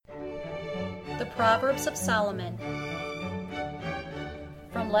The Proverbs of Solomon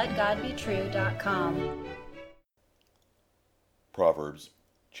from LetGodBetrue.com. Proverbs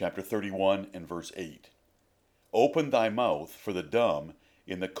chapter 31 and verse 8. Open thy mouth for the dumb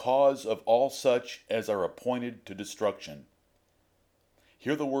in the cause of all such as are appointed to destruction.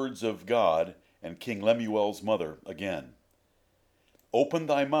 Hear the words of God and King Lemuel's mother again. Open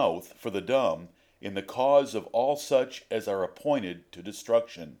thy mouth for the dumb in the cause of all such as are appointed to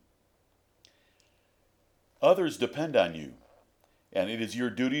destruction. Others depend on you, and it is your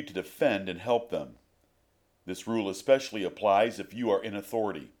duty to defend and help them. This rule especially applies if you are in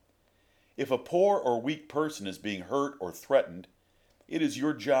authority. If a poor or weak person is being hurt or threatened, it is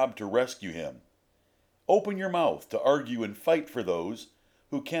your job to rescue him. Open your mouth to argue and fight for those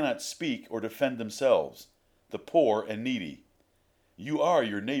who cannot speak or defend themselves, the poor and needy. You are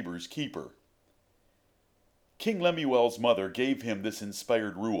your neighbor's keeper. King Lemuel's mother gave him this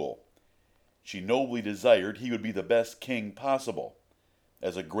inspired rule. She nobly desired he would be the best king possible.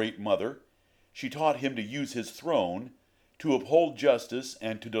 As a great mother, she taught him to use his throne to uphold justice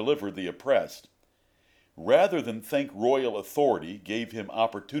and to deliver the oppressed. Rather than think royal authority gave him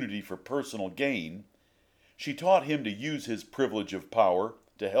opportunity for personal gain, she taught him to use his privilege of power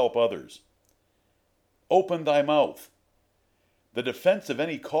to help others. Open thy mouth. The defense of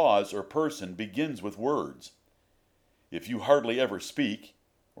any cause or person begins with words. If you hardly ever speak,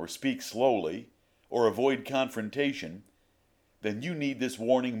 or speak slowly, or avoid confrontation, then you need this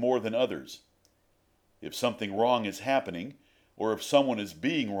warning more than others. If something wrong is happening, or if someone is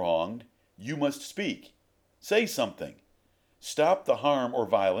being wronged, you must speak. Say something. Stop the harm or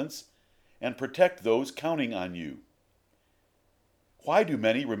violence, and protect those counting on you. Why do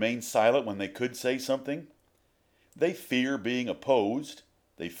many remain silent when they could say something? They fear being opposed.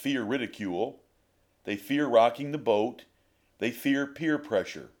 They fear ridicule. They fear rocking the boat. They fear peer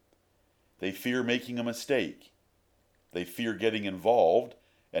pressure. They fear making a mistake. They fear getting involved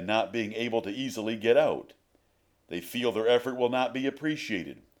and not being able to easily get out. They feel their effort will not be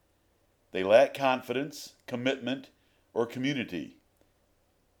appreciated. They lack confidence, commitment, or community.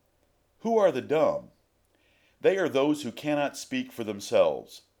 Who are the dumb? They are those who cannot speak for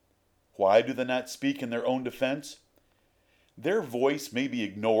themselves. Why do they not speak in their own defense? Their voice may be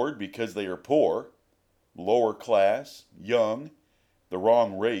ignored because they are poor, lower class, young, the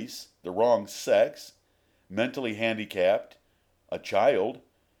wrong race, the wrong sex, mentally handicapped, a child,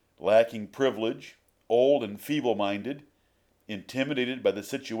 lacking privilege, old and feeble-minded, intimidated by the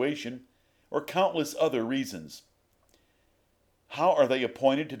situation, or countless other reasons. How are they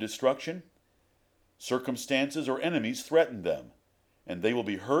appointed to destruction? Circumstances or enemies threaten them, and they will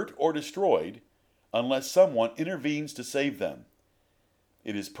be hurt or destroyed unless someone intervenes to save them.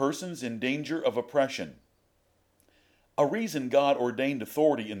 It is persons in danger of oppression. A reason God ordained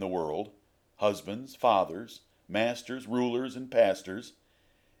authority in the world, husbands, fathers, masters, rulers, and pastors,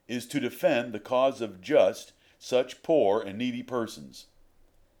 is to defend the cause of just such poor and needy persons.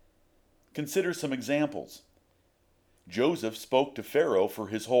 Consider some examples. Joseph spoke to Pharaoh for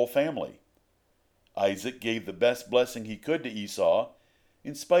his whole family. Isaac gave the best blessing he could to Esau,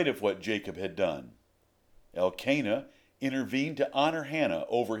 in spite of what Jacob had done. Elkanah intervened to honor Hannah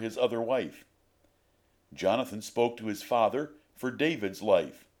over his other wife. Jonathan spoke to his father for David's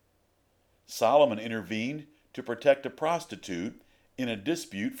life. Solomon intervened to protect a prostitute in a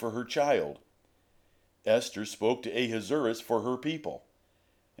dispute for her child. Esther spoke to Ahasuerus for her people,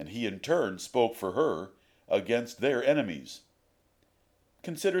 and he in turn spoke for her against their enemies.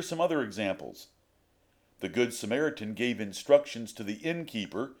 Consider some other examples. The Good Samaritan gave instructions to the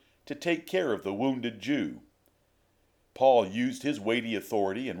innkeeper to take care of the wounded Jew. Paul used his weighty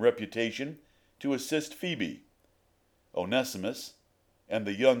authority and reputation to assist Phoebe, Onesimus, and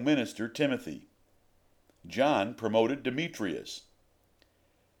the young minister Timothy. John promoted Demetrius.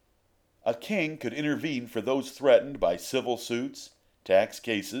 A king could intervene for those threatened by civil suits, tax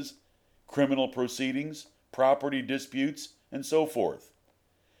cases, criminal proceedings, property disputes, and so forth.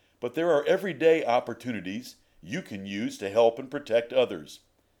 But there are everyday opportunities you can use to help and protect others.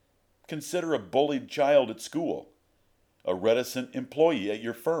 Consider a bullied child at school, a reticent employee at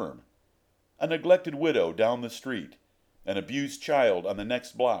your firm, a neglected widow down the street, an abused child on the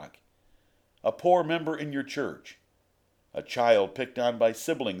next block, a poor member in your church, a child picked on by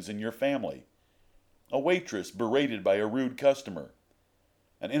siblings in your family, a waitress berated by a rude customer,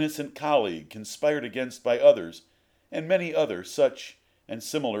 an innocent colleague conspired against by others, and many other such and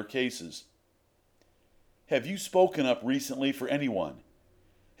similar cases. Have you spoken up recently for anyone?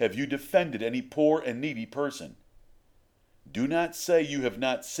 Have you defended any poor and needy person? Do not say you have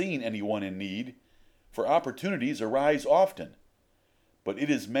not seen anyone in need, for opportunities arise often. but it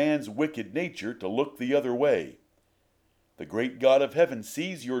is man's wicked nature to look the other way. The great God of heaven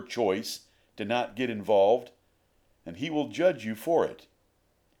sees your choice to not get involved, and he will judge you for it.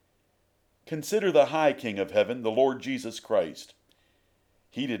 Consider the high King of heaven, the Lord Jesus Christ.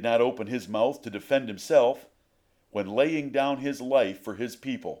 He did not open his mouth to defend himself when laying down his life for his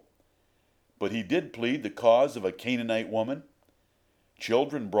people, but he did plead the cause of a Canaanite woman,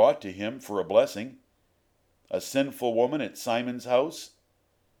 children brought to him for a blessing, a sinful woman at Simon's house,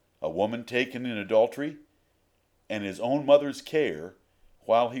 a woman taken in adultery, and his own mother's care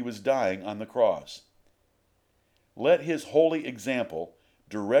while he was dying on the cross. Let his holy example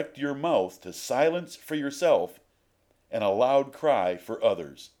direct your mouth to silence for yourself and a loud cry for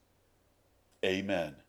others. Amen.